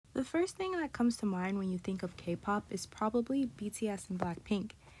The first thing that comes to mind when you think of K-pop is probably BTS and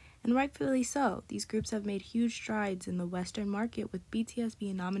Blackpink. And rightfully so, these groups have made huge strides in the Western market, with BTS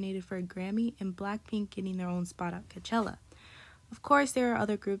being nominated for a Grammy and Blackpink getting their own spot at Coachella. Of course, there are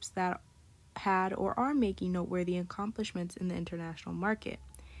other groups that had or are making noteworthy accomplishments in the international market,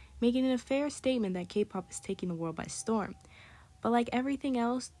 making it a fair statement that K-pop is taking the world by storm. But like everything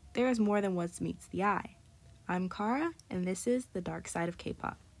else, there is more than what meets the eye. I'm Kara, and this is The Dark Side of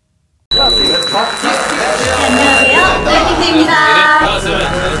K-pop. 안녕하세요, 블랙핑크입니다.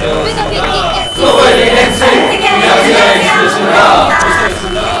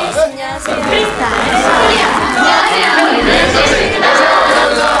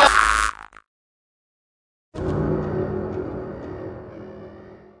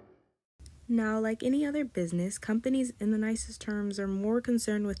 Now, like any other business, companies in the nicest terms are more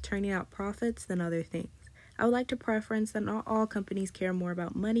concerned with turning out profits than other things. I would like to preference that not all companies care more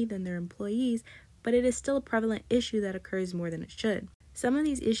about money than their employees, but it is still a prevalent issue that occurs more than it should. Some of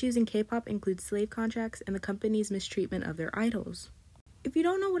these issues in K-pop include slave contracts and the company's mistreatment of their idols. If you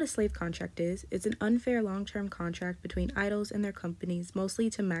don't know what a slave contract is, it's an unfair long-term contract between idols and their companies,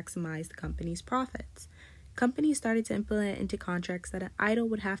 mostly to maximize the company's profits. Companies started to implement into contracts that an idol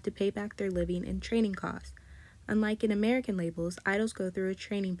would have to pay back their living and training costs. Unlike in American labels, idols go through a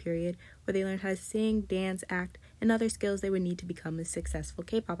training period where they learn how to sing, dance, act, and other skills they would need to become a successful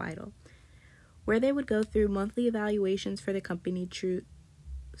K-pop idol, where they would go through monthly evaluations for the company to choose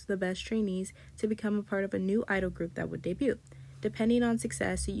the best trainees to become a part of a new idol group that would debut. Depending on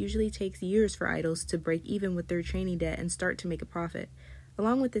success, it usually takes years for idols to break even with their training debt and start to make a profit.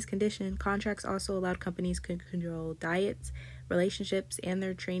 Along with this condition, contracts also allowed companies to control diets, relationships, and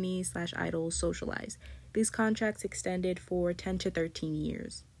their trainees/idols socialize. These contracts extended for 10 to 13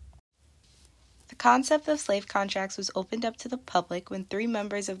 years. The concept of slave contracts was opened up to the public when 3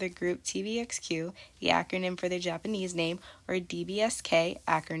 members of the group TVXQ, the acronym for their Japanese name, or DBSK,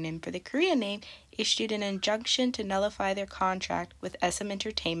 acronym for the Korean name, issued an injunction to nullify their contract with SM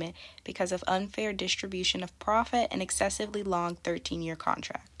Entertainment because of unfair distribution of profit and excessively long 13-year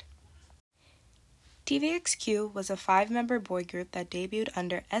contract. TVXQ was a 5-member boy group that debuted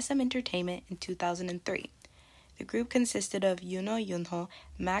under SM Entertainment in 2003. The group consisted of Yuno Yunho,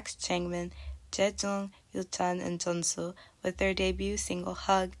 Max Changmin, Jaejung, Yuchan, and Jeonsu, with their debut single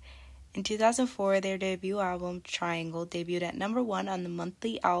Hug. In 2004, their debut album, Triangle, debuted at number 1 on the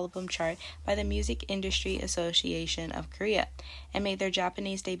monthly album chart by the Music Industry Association of Korea, and made their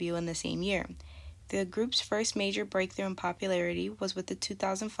Japanese debut in the same year. The group's first major breakthrough in popularity was with the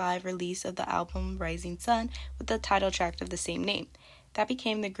 2005 release of the album Rising Sun with the title track of the same name. That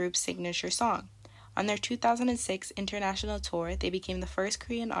became the group's signature song. On their 2006 international tour, they became the first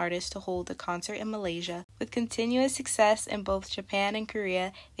Korean artist to hold a concert in Malaysia. With continuous success in both Japan and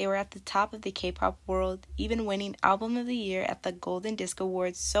Korea, they were at the top of the K-pop world, even winning Album of the Year at the Golden Disc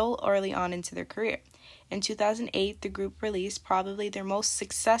Awards so early on into their career. In 2008, the group released probably their most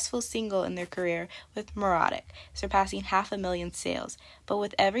successful single in their career with Neurotic, surpassing 500,000 sales. But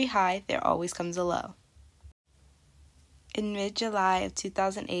with every high, there always comes a low. In mid-July of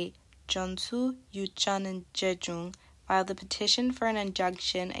 2008, Jeonsu, Yuchan, and Jaejung filed a petition for an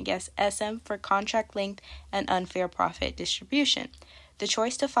injunction against SM for contract length and unfair profit distribution. The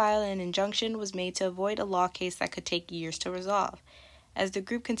choice to file an injunction was made to avoid a law case that could take years to resolve. As the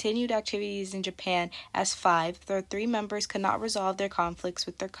group continued activities in Japan as 5, their 3 members could not resolve their conflicts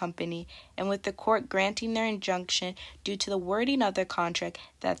with their company, and with the court granting their injunction due to the wording of their contract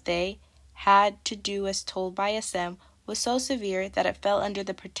that they had to do as told by SM was so severe that it fell under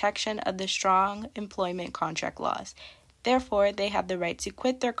the protection of the strong employment contract laws. Therefore, they had the right to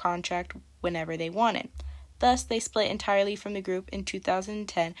quit their contract whenever they wanted. Thus, they split entirely from the group in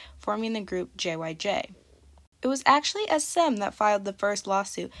 2010, forming the group JYJ. It was actually SM that filed the first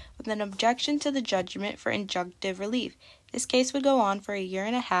lawsuit with an objection to the judgment for injunctive relief. This case would go on for 1.5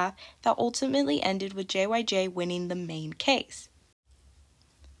 years that ultimately ended with JYJ winning the main case.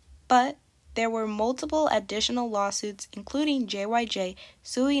 But there were multiple additional lawsuits, including JYJ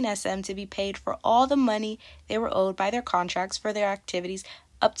suing SM to be paid for all the money they were owed by their contracts for their activities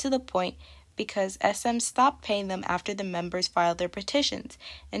up to the point because SM stopped paying them after the members filed their petitions.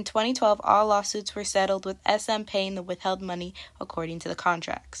 In 2012, all lawsuits were settled with SM paying the withheld money according to the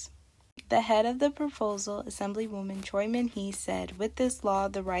contracts. The head of the proposal, Assemblywoman Choi Min-hee, said, "With this law,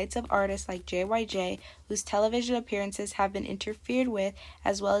 the rights of artists like JYJ, whose television appearances have been interfered with,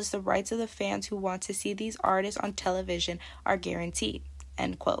 as well as the rights of the fans who want to see these artists on television, are guaranteed."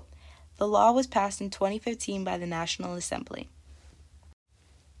 End quote. The law was passed in 2015 by the National Assembly.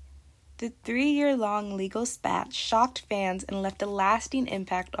 The 3-year-long legal spat shocked fans and left a lasting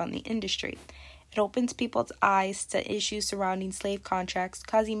impact on the industry. It opens people's eyes to issues surrounding slave contracts,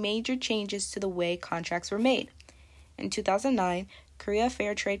 causing major changes to the way contracts were made. In 2009, Korea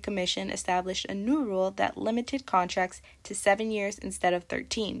Fair Trade Commission established a new rule that limited contracts to 7 years instead of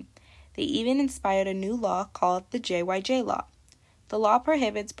 13. They even inspired a new law called the JYJ Law. The law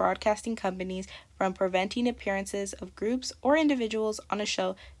prohibits broadcasting companies from preventing appearances of groups or individuals on a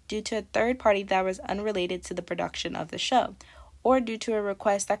show due to a third party that was unrelated to the production of the show, or due to a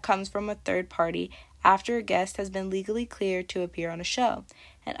request that comes from a third party after a guest has been legally cleared to appear on a show.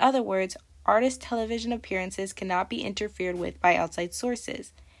 In other words, artist television appearances cannot be interfered with by outside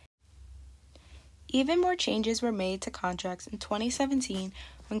sources. Even more changes were made to contracts in 2017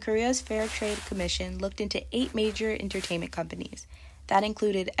 when Korea's Fair Trade Commission looked into 8 major entertainment companies. That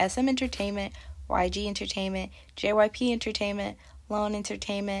included SM Entertainment, YG Entertainment, JYP Entertainment, Lone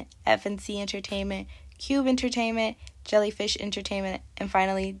Entertainment, FNC Entertainment, Cube Entertainment, Jellyfish Entertainment, and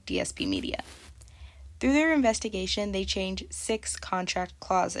finally DSP Media. Through their investigation, they changed 6 contract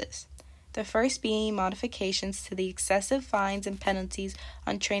clauses. The first being modifications to the excessive fines and penalties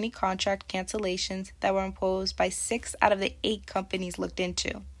on training contract cancellations that were imposed by 6 out of the 8 companies looked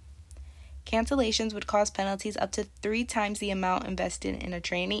into. Cancellations would cause penalties up to 3 times the amount invested in a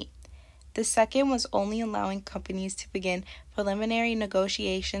trainee. The second was only allowing companies to begin preliminary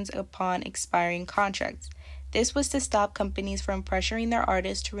negotiations upon expiring contracts. This was to stop companies from pressuring their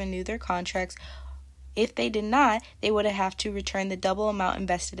artists to renew their contracts. If they did not, they would have to return the double amount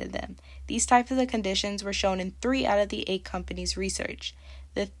invested in them. These types of conditions were shown in 3 out of the 8 companies researched.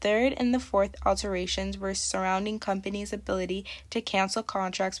 The third and the fourth alterations were surrounding companies' ability to cancel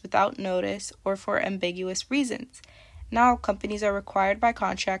contracts without notice or for ambiguous reasons. Now, companies are required by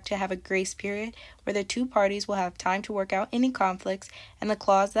contract to have a grace period where the 2 parties will have time to work out any conflicts, and the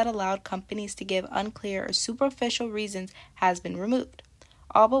clause that allowed companies to give unclear or superficial reasons has been removed.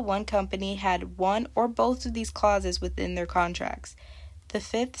 All but 1 company had one or both of these clauses within their contracts. The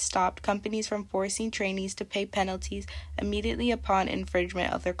 5th stopped companies from forcing trainees to pay penalties immediately upon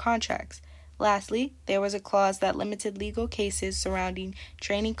infringement of their contracts. Lastly, there was a clause that limited legal cases surrounding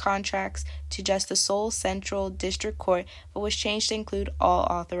training contracts to just the Seoul Central District Court, but was changed to include all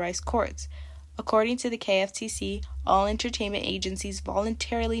authorized courts. According to the KFTC, all entertainment agencies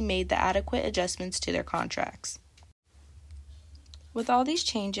voluntarily made the adequate adjustments to their contracts. With all these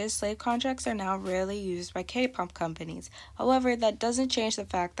changes, slave contracts are now rarely used by K-pop companies. However, that doesn't change the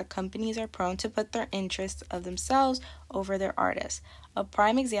fact that companies are prone to put their interests of themselves over their artists. A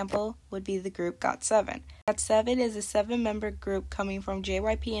prime example would be the group GOT7. GOT7 is a 7-member group coming from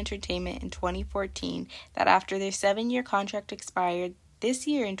JYP Entertainment in 2014 that after their 7-year contract expired this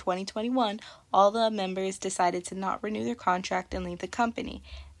year in 2021, all the members decided to not renew their contract and leave the company.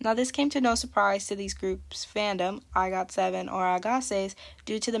 Now, this came to no surprise to these groups' fandom, iGOT7 or Agases,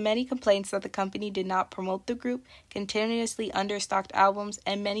 due to the many complaints that the company did not promote the group, continuously understocked albums,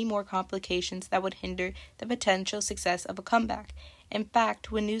 and many more complications that would hinder the potential success of a comeback. In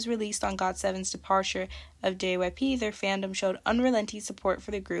fact, when news released on GOT7's departure of JYP, their fandom showed unrelenting support for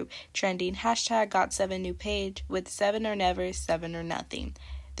the group, trending #GOT7NewPage with 7 or never, 7 or nothing.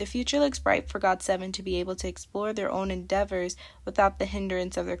 The future looks bright for GOT7 to be able to explore their own endeavors without the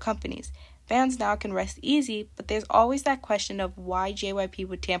hindrance of their companies. Fans now can rest easy, but there's always that question of why JYP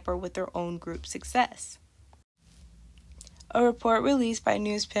would tamper with their own group's success. A report released by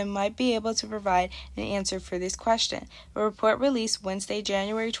Newspin might be able to provide an answer for this question. A report released Wednesday,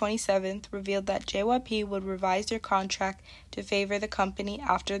 January 27th, revealed that JYP would revise their contract to favor the company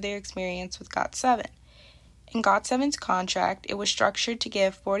after their experience with GOT7. In GOT7's contract, it was structured to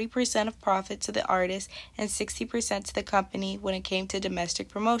give 40% of profit to the artist and 60% to the company when it came to domestic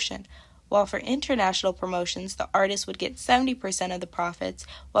promotion, while for international promotions, the artist would get 70% of the profits,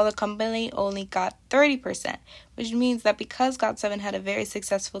 while the company only got 30%, which means that because GOT7 had a very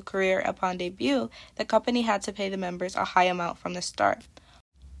successful career upon debut, the company had to pay the members a high amount from the start.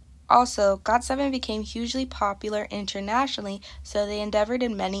 Also, GOT7 became hugely popular internationally, so they endeavored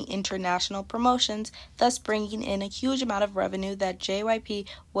in many international promotions, thus bringing in a huge amount of revenue that JYP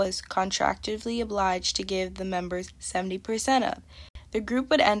was contractually obliged to give the members 70% of. The group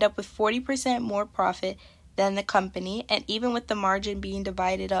would end up with 40% more profit than the company, and even with the margin being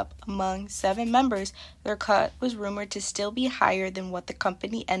divided up among 7 members, their cut was rumored to still be higher than what the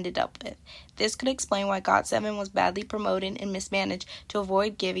company ended up with. This could explain why GOT7 was badly promoted and mismanaged to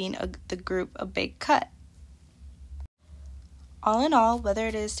avoid giving the group a big cut. All in all, whether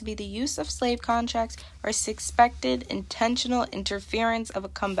it is to be the use of slave contracts or suspected intentional interference of a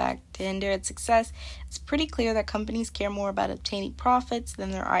comeback to hinder its success, it's pretty clear that companies care more about obtaining profits than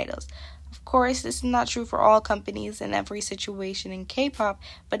their idols. Of course, this is not true for all companies in every situation in K-pop,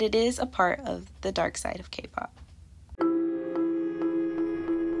 but it is a part of the dark side of K-pop.